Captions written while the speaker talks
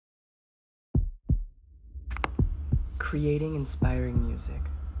creating inspiring music.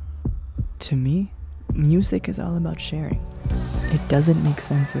 To me, music is all about sharing. It doesn't make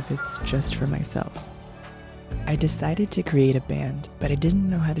sense if it's just for myself. I decided to create a band, but I didn't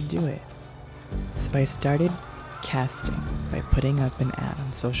know how to do it. So I started casting by putting up an ad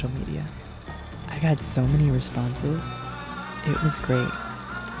on social media. I got so many responses. It was great.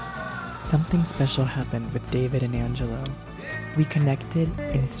 Something special happened with David and Angelo. We connected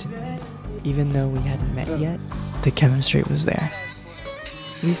instantly. Even though we hadn't met yet, the chemistry was there.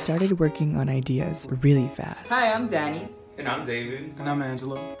 We started working on ideas really fast. Hi, I'm Danny. And I'm David. And I'm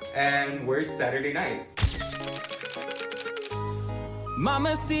Angelo. And we're Saturday Night.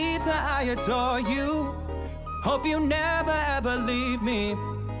 Mamacita, I adore you. Hope you never ever leave me.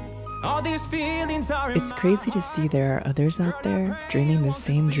 All these feelings are. It's crazy to see there are others out there dreaming the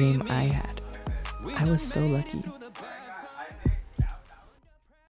same dream I had. I was so lucky.